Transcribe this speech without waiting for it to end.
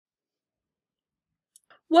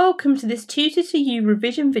Welcome to this Tutor to You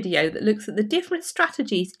revision video that looks at the different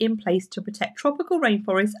strategies in place to protect tropical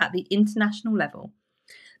rainforests at the international level.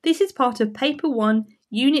 This is part of Paper 1,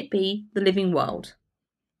 Unit B, The Living World.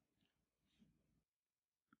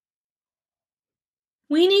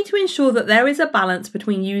 We need to ensure that there is a balance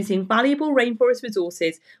between using valuable rainforest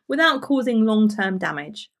resources without causing long-term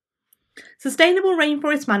damage. Sustainable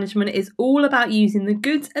rainforest management is all about using the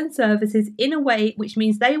goods and services in a way which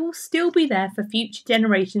means they will still be there for future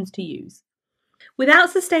generations to use. Without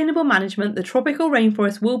sustainable management, the tropical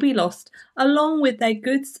rainforest will be lost, along with their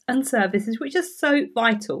goods and services which are so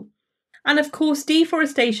vital. And of course,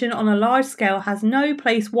 deforestation on a large scale has no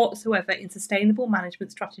place whatsoever in sustainable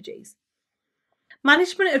management strategies.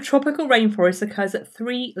 Management of tropical rainforests occurs at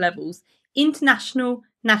three levels: international,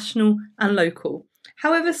 national and local.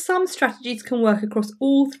 However, some strategies can work across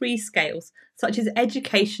all three scales, such as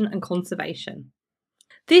education and conservation.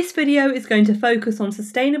 This video is going to focus on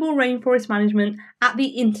sustainable rainforest management at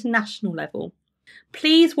the international level.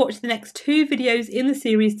 Please watch the next two videos in the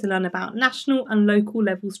series to learn about national and local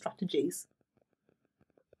level strategies.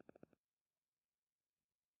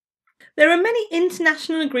 There are many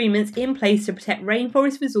international agreements in place to protect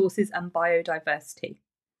rainforest resources and biodiversity.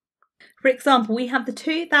 For example, we have the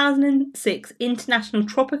 2006 International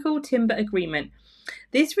Tropical Timber Agreement.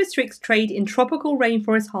 This restricts trade in tropical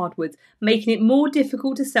rainforest hardwoods, making it more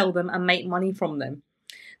difficult to sell them and make money from them.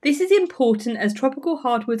 This is important as tropical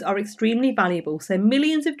hardwoods are extremely valuable, so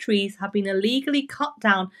millions of trees have been illegally cut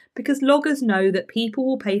down because loggers know that people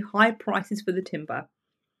will pay high prices for the timber.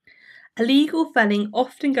 Illegal felling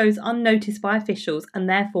often goes unnoticed by officials and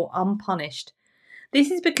therefore unpunished. This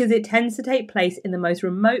is because it tends to take place in the most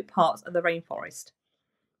remote parts of the rainforest.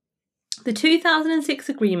 The 2006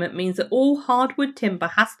 agreement means that all hardwood timber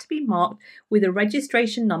has to be marked with a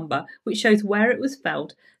registration number which shows where it was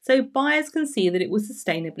felled, so buyers can see that it was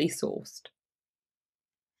sustainably sourced.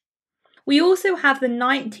 We also have the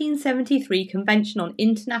 1973 Convention on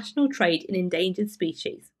International Trade in Endangered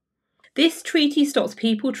Species. This treaty stops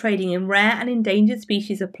people trading in rare and endangered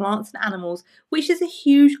species of plants and animals, which is a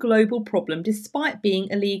huge global problem despite being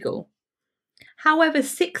illegal. However,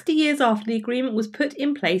 60 years after the agreement was put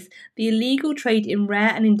in place, the illegal trade in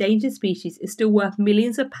rare and endangered species is still worth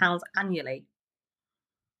millions of pounds annually.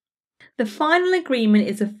 The final agreement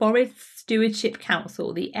is the Forest Stewardship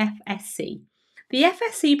Council, the FSC. The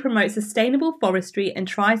FSC promotes sustainable forestry and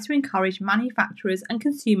tries to encourage manufacturers and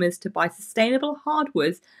consumers to buy sustainable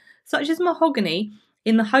hardwoods such as mahogany,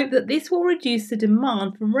 in the hope that this will reduce the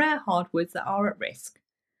demand for rare hardwoods that are at risk.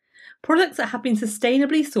 Products that have been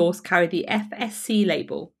sustainably sourced carry the FSC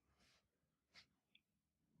label.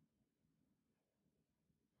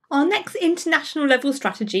 Our next international level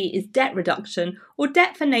strategy is debt reduction, or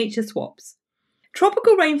debt for nature swaps.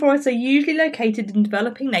 Tropical rainforests are usually located in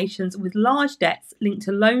developing nations with large debts linked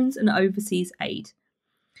to loans and overseas aid.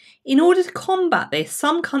 In order to combat this,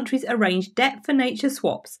 some countries arrange debt for nature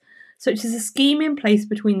swaps, such as a scheme in place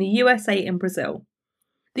between the USA and Brazil.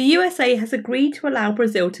 The USA has agreed to allow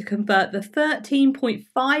Brazil to convert the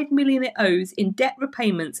 $13.5 million it owes in debt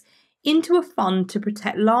repayments into a fund to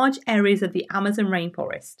protect large areas of the Amazon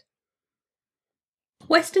rainforest.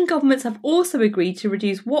 Western governments have also agreed to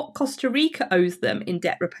reduce what Costa Rica owes them in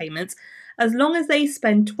debt repayments as long as they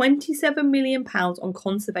spend £27 million on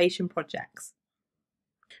conservation projects.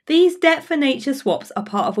 These debt for nature swaps are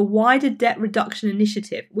part of a wider debt reduction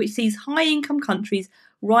initiative which sees high-income countries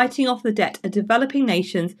writing off the debt of developing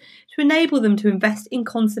nations to enable them to invest in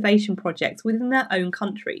conservation projects within their own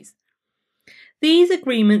countries. These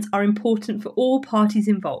agreements are important for all parties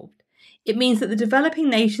involved. It means that the developing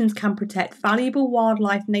nations can protect valuable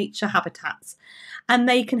wildlife nature habitats, and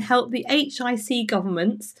they can help the HIC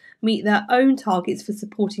governments meet their own targets for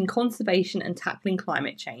supporting conservation and tackling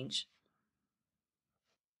climate change.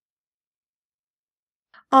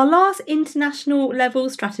 Our last international level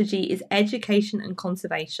strategy is education and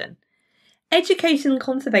conservation. Education and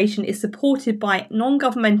conservation is supported by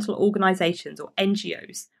non-governmental organisations, or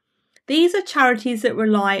NGOs. These are charities that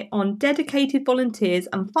rely on dedicated volunteers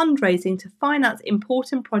and fundraising to finance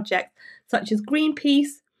important projects such as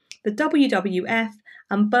Greenpeace, the WWF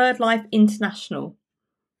and BirdLife International.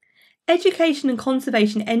 Education and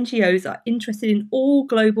conservation NGOs are interested in all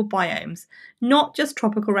global biomes, not just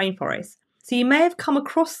tropical rainforests. So you may have come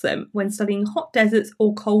across them when studying hot deserts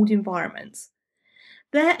or cold environments.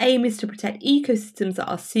 Their aim is to protect ecosystems that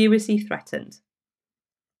are seriously threatened.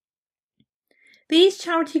 These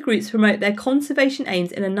charity groups promote their conservation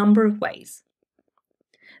aims in a number of ways.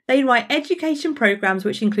 They write education programs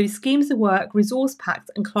which include schemes of work, resource packs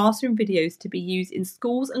and classroom videos to be used in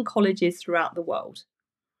schools and colleges throughout the world.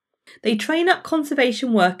 They train up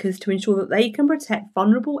conservation workers to ensure that they can protect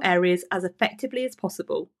vulnerable areas as effectively as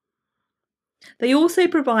possible. They also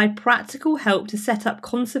provide practical help to set up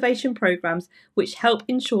conservation programs which help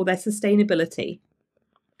ensure their sustainability.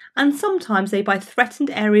 And sometimes they buy threatened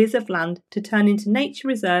areas of land to turn into nature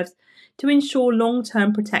reserves to ensure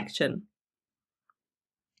long-term protection.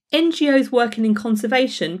 NGOs working in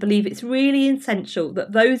conservation believe it's really essential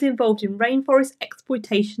that those involved in rainforest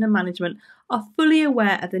exploitation and management are fully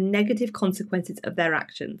aware of the negative consequences of their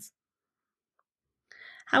actions.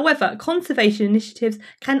 However, conservation initiatives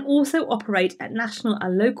can also operate at national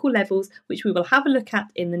and local levels, which we will have a look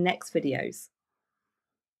at in the next videos.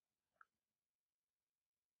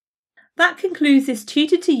 That concludes this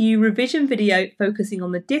Tutor to You revision video focusing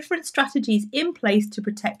on the different strategies in place to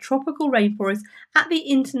protect tropical rainforests at the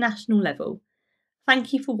international level.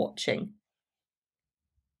 Thank you for watching.